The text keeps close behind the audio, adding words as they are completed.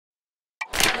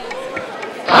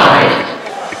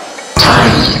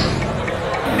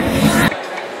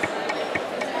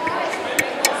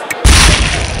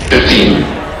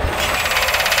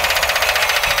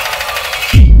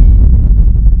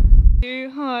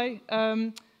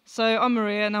Hi. So I'm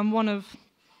Maria, and I'm one of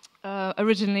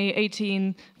originally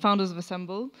 18 founders of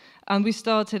Assemble. And we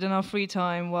started in our free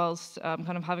time whilst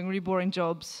kind of having really boring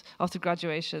jobs after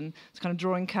graduation. It's kind of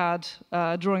drawing CAD,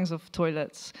 drawings of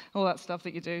toilets, all that stuff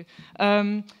that you do.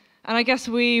 And I guess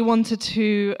we wanted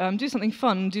to do something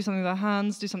fun, do something with our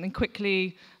hands, do something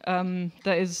quickly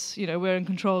that is, we're in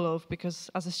control of. Because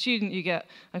as a student, you get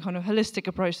a kind of holistic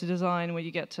approach to design where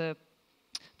you get to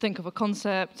think of a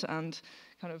concept and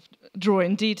kind of draw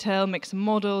in detail, make some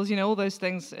models, all those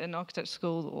things in architecture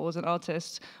school, or as an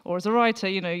artist, or as a writer,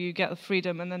 you get the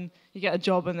freedom, and then you get a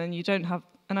job, and then you don't have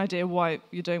an idea why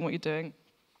you're doing what you're doing.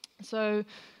 So,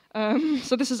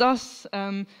 so this is us,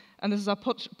 and this is our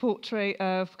portrait,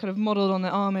 kind of modeled on the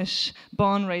Amish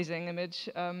barn raising image,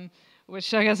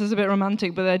 which I guess is a bit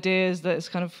romantic, but the idea is that it's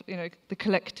kind of, the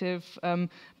collective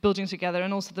building together,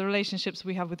 and also the relationships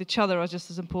we have with each other are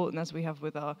just as important as we have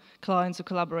with our clients or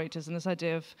collaborators, and this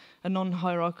idea of a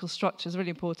non-hierarchical structure is really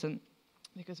important,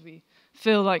 because we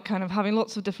feel like kind of having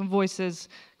lots of different voices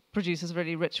produces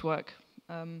really rich work.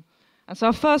 And so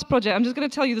our first project, I'm just going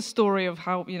to tell you the story of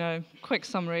how, quick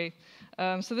summary.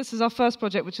 So this is our first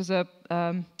project, which is a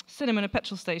cinema and a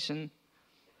petrol station,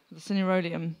 the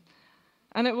Cineroleum.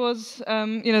 And it was,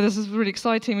 this is really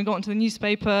exciting. We got into the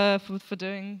newspaper for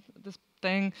doing this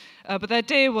thing. But the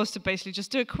idea was to basically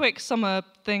just do a quick summer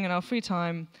thing in our free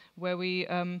time where we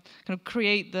kind of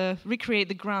recreate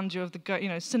the grandeur of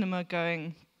the cinema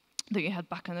going that you had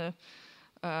back in the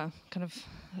kind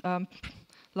of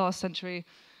last century.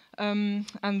 And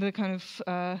the kind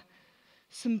of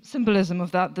symbolism of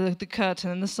that, the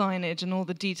curtain and the signage and all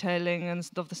the detailing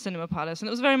of the cinema palace. And it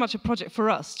was very much a project for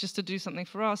us, just to do something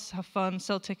for us, have fun,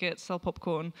 sell tickets, sell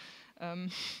popcorn.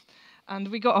 And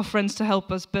we got our friends to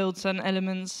help us build certain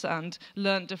elements and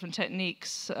learnt different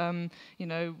techniques.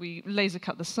 We laser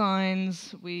cut the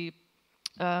signs, we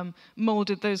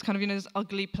molded those kind of, those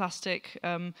ugly plastic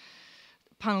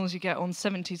panels you get on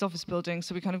 70s office buildings.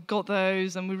 So we kind of got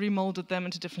those and we remolded them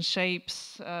into different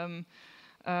shapes.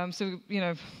 So,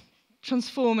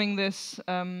 transforming this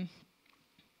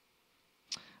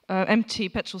empty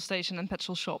petrol station and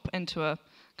petrol shop into a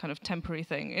kind of temporary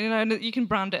thing. You can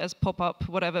brand it as pop-up,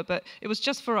 whatever, but it was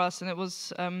just for us, and it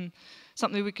was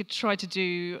something we could try to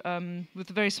do with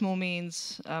very small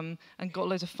means, and got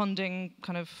loads of funding,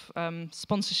 kind of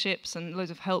sponsorships and loads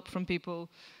of help from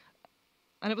people.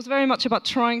 And it was very much about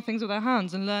trying things with our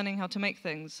hands and learning how to make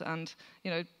things, and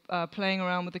playing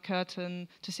around with the curtain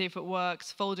to see if it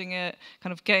works, folding it,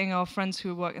 kind of getting our friends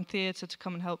who work in theatre to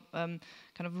come and help kind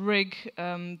of rig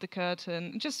the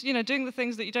curtain. Just doing the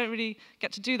things that you don't really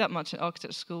get to do that much at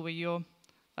architecture school, where you're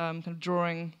kind of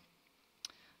drawing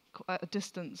at a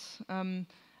distance.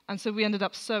 And so we ended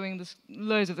up sewing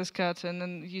loads of this curtain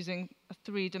and using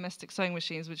 3 domestic sewing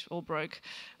machines, which all broke.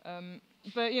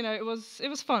 But it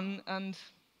was fun, and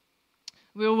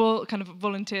we were all kind of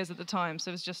volunteers at the time,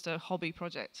 so it was just a hobby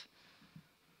project.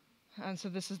 And so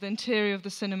this is the interior of the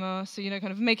cinema. So kind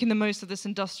of making the most of this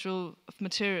industrial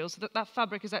material. So that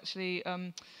fabric is actually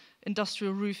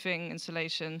industrial roofing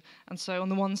insulation, and so on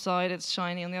the one side it's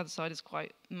shiny, on the other side it's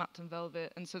quite matte and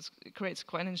velvet, and so it creates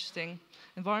quite an interesting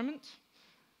environment.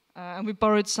 And we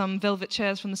borrowed some velvet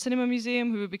chairs from the Cinema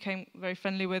Museum, who we became very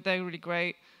friendly with. They were really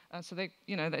great. So they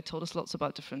told us lots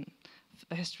about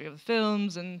the history of the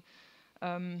films, and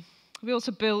we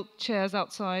also built chairs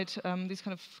outside, these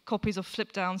kind of copies of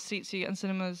flip-down seats you get in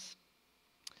cinemas.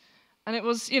 And it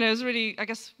was, it was really, I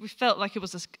guess we felt like it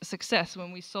was a success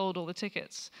when we sold all the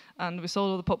tickets and we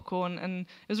sold all the popcorn, and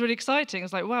it was really exciting. It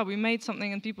was like, wow, we made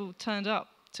something and people turned up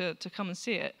to come and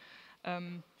see it.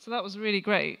 So that was really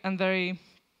great and very...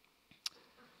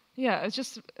 Yeah, it's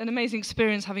just an amazing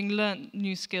experience having learnt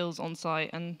new skills on site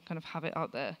and kind of have it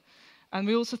out there. And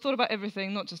we also thought about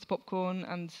everything, not just the popcorn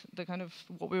and the kind of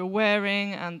what we were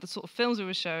wearing and the sort of films we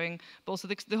were showing, but also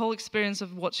the whole experience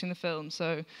of watching the film.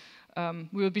 So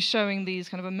we would be showing these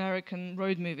kind of American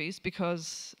road movies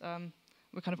because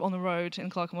we're kind of on the road in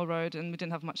Clerkenwell Road, and we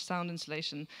didn't have much sound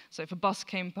insulation. So if a bus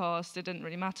came past, it didn't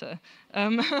really matter. But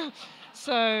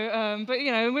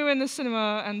we were in the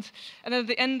cinema, and then at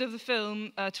the end of the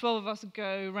film, 12 of us would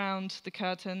go around the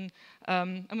curtain,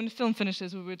 and when the film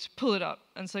finishes, we would pull it up,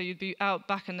 and so you'd be out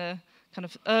back in a kind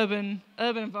of urban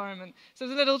environment. So it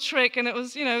was a little trick, and it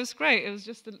was, it was great. It was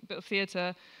just a bit of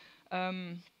theatre,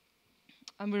 and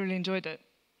we really enjoyed it.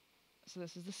 So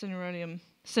this is the Cineroleum,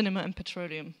 cinema and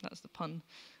petroleum, that's the pun.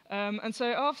 And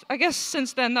so I guess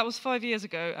since then, that was 5 years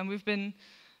ago, and we've been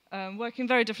working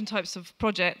very different types of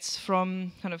projects,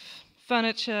 from kind of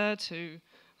furniture to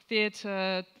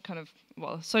theatre, kind of,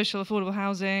 social affordable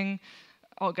housing,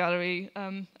 art gallery.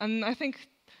 And I think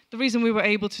the reason we were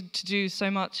able to do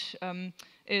so much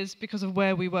is because of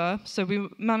where we were. So we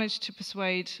managed to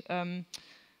persuade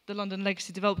the London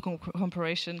Legacy Development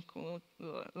Corporation,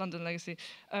 London Legacy,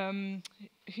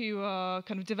 who are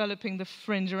kind of developing the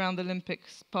fringe around the Olympic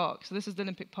Park. So this is the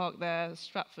Olympic Park there,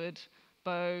 Stratford,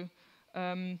 Bow,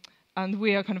 and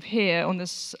we are kind of here on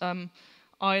this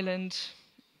island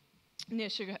near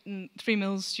Three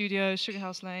Mills Studios,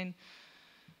 Sugarhouse Lane.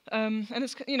 And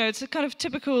it's a kind of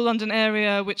typical London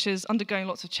area which is undergoing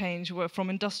lots of change. We're from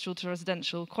industrial to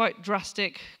residential, quite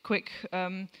drastic, quick,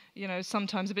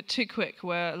 sometimes a bit too quick,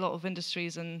 where a lot of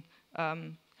industries and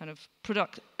kind of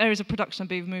areas of production are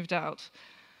being moved out.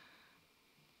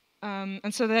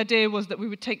 And so the idea was that we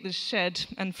would take this shed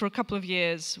and for a couple of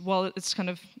years, while it's kind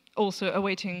of also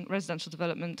awaiting residential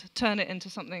development, turn it into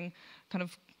something kind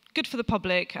of good for the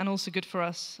public and also good for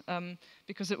us,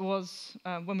 because it was,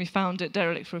 when we found it,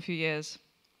 derelict for a few years.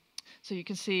 So you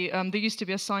can see there used to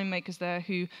be a sign makers there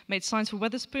who made signs for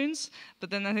Wetherspoons, but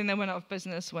then I think they went out of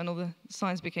business when all the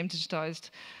signs became digitized.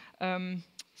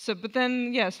 So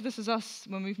this is us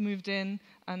when we've moved in,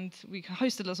 and we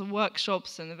hosted lots of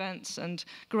workshops and events and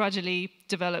gradually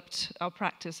developed our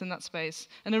practice in that space.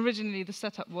 And originally the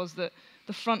setup was that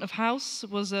the front of house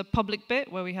was a public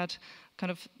bit where we had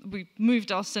we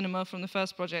moved our cinema from the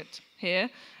first project here,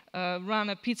 ran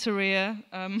a pizzeria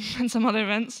and some other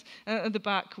events. At the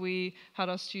back we had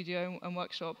our studio and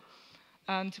workshop.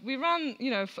 And we ran,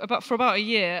 for about a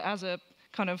year as a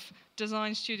kind of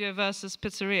design studio versus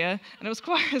pizzeria, and it was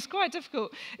quite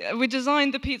difficult. We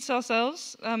designed the pizza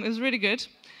ourselves. It was really good,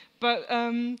 but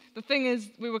the thing is,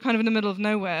 we were kind of in the middle of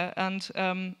nowhere, and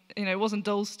it wasn't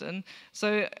Dalston,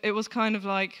 so it was kind of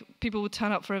like people would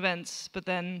turn up for events, but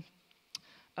then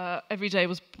every day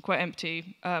was quite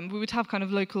empty. We would have kind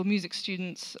of local music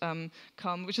students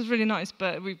come, which was really nice,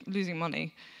 but we were losing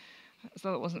money,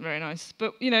 so that wasn't very nice.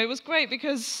 But it was great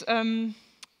because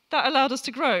that allowed us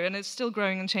to grow, and it's still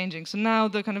growing and changing. So now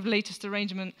the kind of latest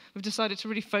arrangement, we've decided to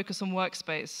really focus on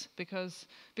workspace because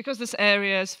this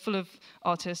area is full of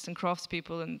artists and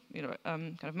craftspeople and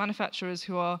kind of manufacturers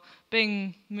who are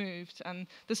being moved, and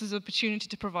this is an opportunity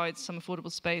to provide some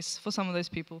affordable space for some of those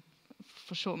people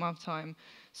for a short amount of time.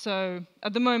 So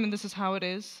at the moment, this is how it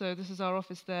is. So this is our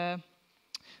office there.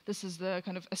 This is the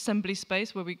kind of assembly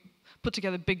space where we put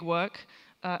together big work.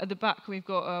 At the back, we've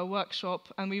got a workshop,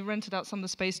 and we rented out some of the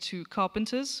space to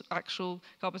carpenters, actual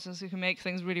carpenters who can make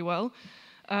things really well.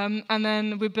 And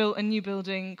then we built a new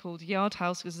building called Yard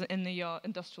House, because it's in the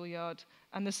industrial yard.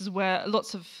 And this is where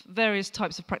lots of various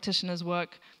types of practitioners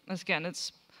work. As again,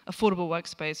 it's affordable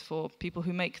workspace for people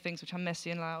who make things which are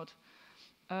messy and loud.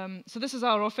 So this is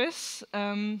our office.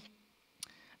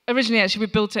 Originally, actually,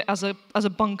 we built it as a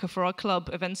bunker for our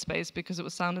club event space because it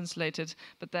was sound insulated.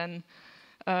 But then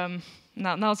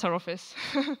now it's our office.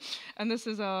 And this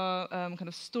is our kind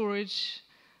of storage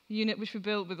unit which we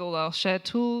built with all our shared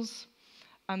tools.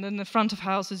 And then the front of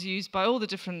house is used by all the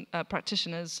different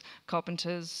practitioners,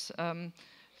 carpenters,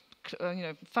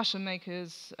 fashion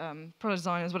makers, product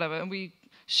designers, whatever. And we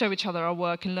show each other our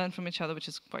work and learn from each other, which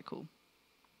is quite cool.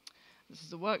 This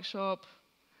is a workshop,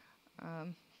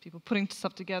 people putting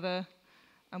stuff together,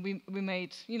 and we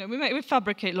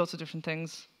fabricate lots of different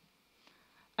things.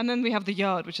 And then we have the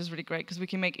yard, which is really great because we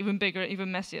can make even bigger,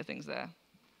 even messier things there.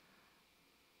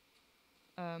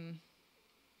 And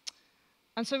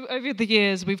so over the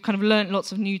years, we've kind of learned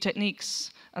lots of new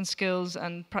techniques and skills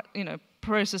and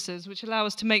processes which allow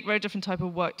us to make very different type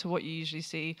of work to what you usually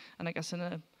see, and I guess in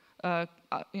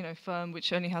a firm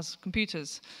which only has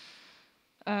computers.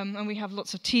 And we have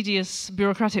lots of tedious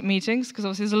bureaucratic meetings, because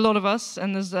obviously there's a lot of us,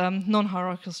 and there's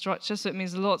non-hierarchical structure, so it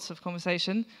means lots of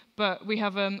conversation. But we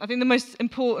have, I think the most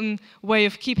important way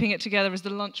of keeping it together is the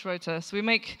lunch rota. So we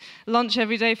make lunch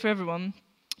every day for everyone,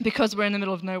 because we're in the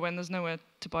middle of nowhere and there's nowhere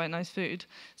to buy nice food.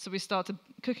 So we started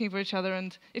cooking for each other,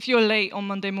 and if you're late on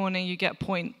Monday morning, you get a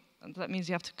point, and that means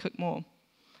you have to cook more.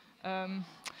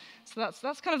 So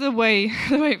that's kind of the way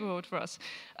forward for us.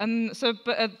 And so,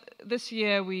 but this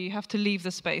year we have to leave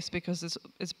the space because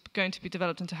it's going to be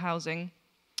developed into housing.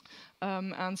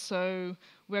 And so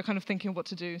we're kind of thinking what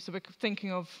to do. So we're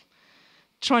thinking of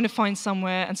trying to find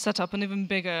somewhere and set up an even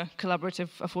bigger collaborative,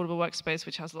 affordable workspace,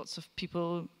 which has lots of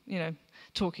people,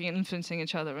 talking and influencing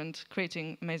each other and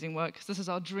creating amazing work. So this is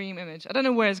our dream image. I don't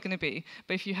know where it's going to be,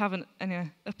 but if you have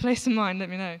a place in mind, let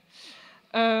me know.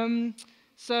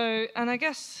 And I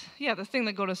guess, the thing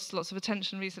that got us lots of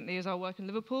attention recently is our work in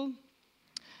Liverpool.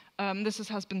 This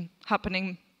has been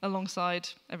happening alongside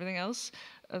everything else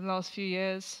in the last few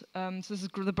years. So this is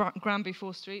the Granby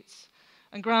Four Streets.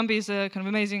 And Granby is a kind of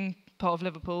amazing part of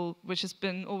Liverpool, which has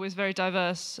been always very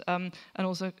diverse and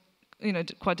also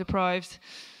quite deprived,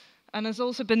 and has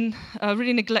also been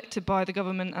really neglected by the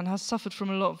government and has suffered from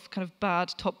a lot of kind of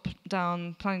bad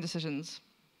top-down planning decisions.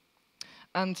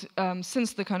 And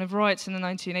since the kind of riots in the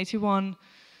 1981,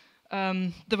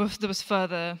 there was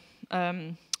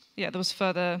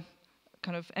further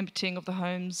kind of emptying of the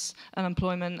homes,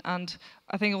 unemployment, and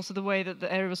I think also the way that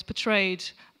the area was portrayed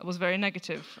was very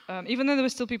negative. Even though there were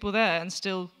still people there and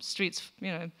still streets,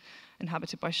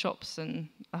 inhabited by shops and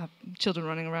children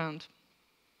running around.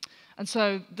 And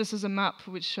so this is a map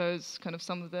which shows kind of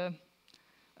some of the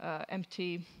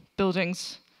empty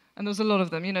buildings, and there was a lot of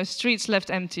them. Streets left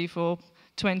empty for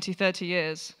 20, 30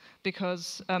 years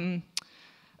because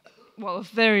of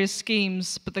various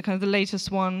schemes, but the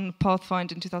latest one,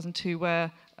 Pathfinder in 2002,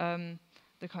 where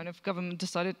the kind of government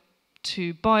decided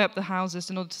to buy up the houses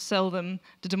in order to sell them,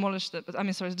 to demolish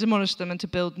them and to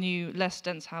build new, less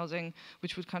dense housing,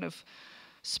 which would kind of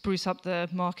spruce up the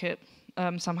market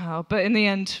somehow. But in the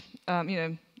end,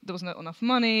 there was not enough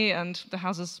money, and the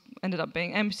houses ended up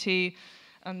being empty,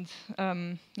 and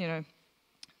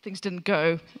things didn't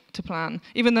go to plan.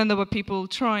 Even then, there were people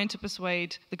trying to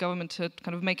persuade the government to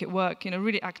kind of make it work.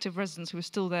 Really active residents who were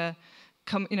still there,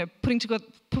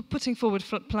 putting forward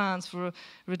plans for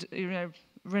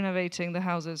renovating the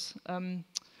houses.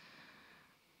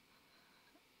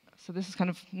 So this is kind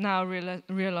of now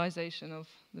realization of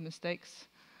the mistakes.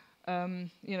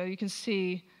 You can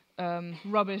see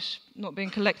rubbish not being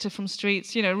collected from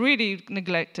streets. Really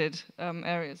neglected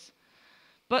areas.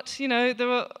 But there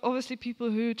were obviously people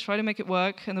who tried to make it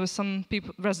work, and there were some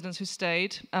residents who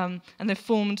stayed, and they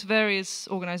formed various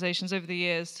organizations over the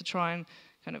years to try and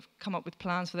kind of come up with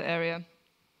plans for the area.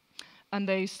 And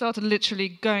they started literally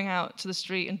going out to the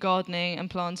street and gardening and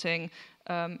planting,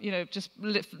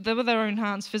 they were their own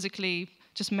hands physically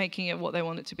just making it what they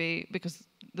want it to be because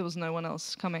there was no one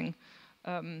else coming.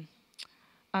 And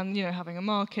having a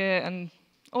market and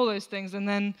all those things. And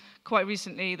then quite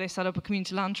recently they set up a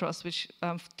community land trust, which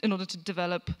in order to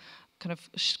develop kind of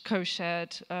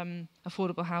co-shared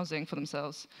affordable housing for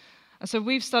themselves. And so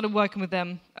we've started working with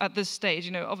them at this stage.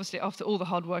 Obviously after all the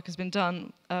hard work has been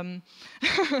done,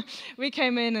 we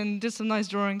came in and did some nice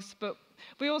drawings, but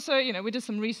we also, we did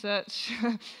some research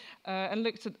and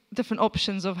looked at different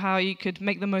options of how you could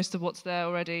make the most of what's there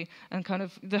already, and kind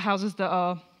of the houses that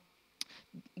are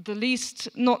the least,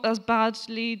 not as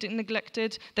badly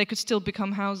neglected, they could still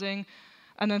become housing.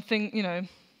 And then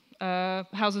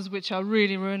houses which are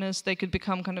really ruinous, they could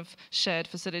become kind of shared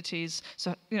facilities.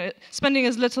 So, spending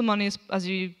as little money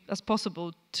as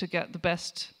possible to get the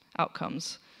best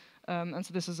outcomes. And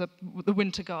so this is the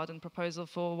winter garden proposal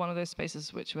for one of those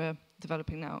spaces which we're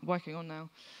developing now, working on now.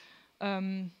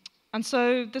 And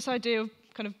so this idea of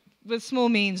kind of, with small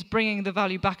means, bringing the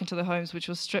value back into the homes, which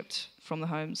was stripped from the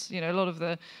homes. A lot of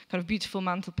the kind of beautiful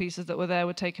mantelpieces that were there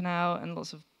were taken out, and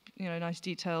lots of nice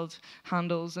detailed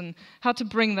handles, and how to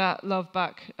bring that love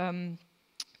back,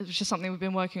 which is something we've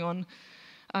been working on,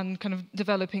 and kind of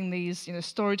developing these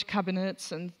storage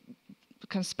cabinets and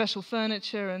kind of special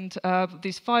furniture, and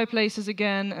these fireplaces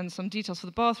again, and some details for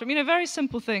the bathroom. Very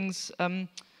simple things.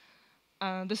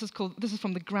 This is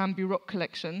from the Granby Rock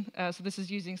collection. So this is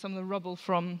using some of the rubble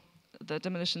from the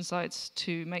demolition sites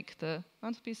to make the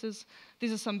mantelpieces.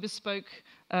 These are some bespoke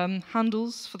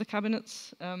handles for the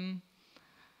cabinets. And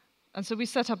so we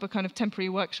set up a kind of temporary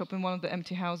workshop in one of the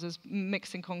empty houses,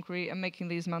 mixing concrete and making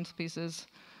these mantelpieces,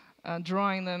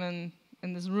 drying them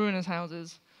in these ruinous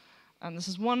houses. And this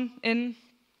is one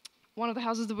of the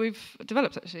houses that we've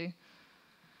developed, actually.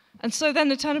 And so then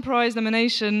the Turner Prize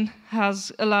nomination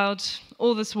has allowed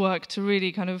all this work to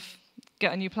really kind of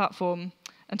get a new platform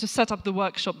and to set up the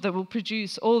workshop that will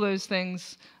produce all those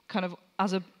things kind of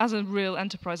as a real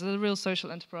enterprise, as a real social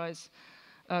enterprise,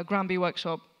 Granby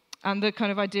workshop. And the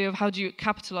kind of idea of how do you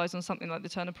capitalize on something like the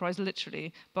Turner Prize,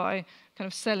 literally, by kind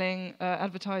of selling,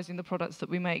 advertising the products that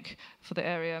we make for the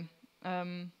area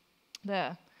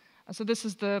there. And so this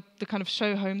is the kind of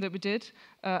show home that we did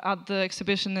at the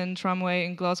exhibition in Tramway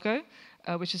in Glasgow,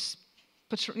 which is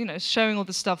showing all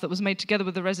the stuff that was made together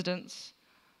with the residents,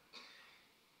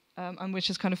 and which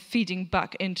is kind of feeding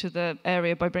back into the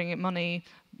area by bringing money,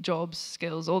 jobs,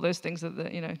 skills, all those things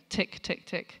that tick, tick,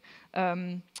 tick.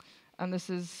 And this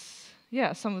is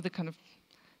some of the kind of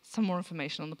some more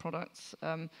information on the products.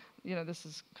 This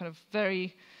is kind of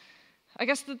very. I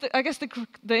guess the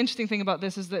interesting thing about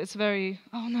this is that it's very.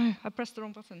 Oh no, I pressed the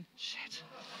wrong button. Shit.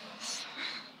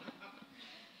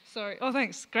 Sorry. Oh,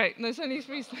 thanks. Great. No, it's only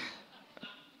 3.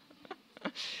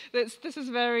 This is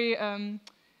very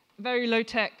very low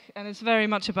tech, and it's very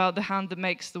much about the hand that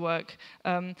makes the work,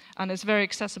 and it's very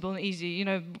accessible and easy.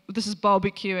 This is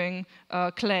barbecuing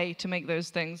clay to make those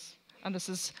things. And this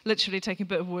is literally taking a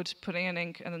bit of wood, putting in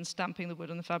ink, and then stamping the wood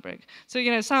on the fabric. So,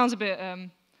 you know, it sounds a bit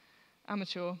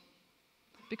amateur,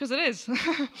 because it is.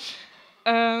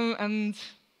 And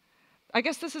I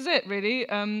guess this is it, really.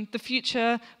 The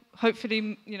future,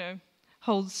 hopefully, you know,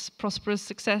 holds prosperous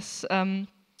success.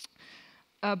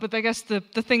 But I guess the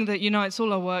thing that unites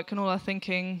all our work and all our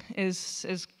thinking is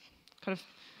kind of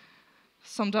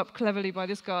summed up cleverly by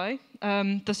this guy.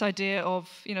 This idea of,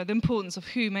 you know, the importance of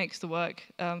who makes the work,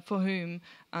 for whom,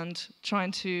 and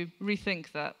trying to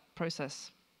rethink that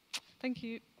process. Thank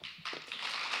you.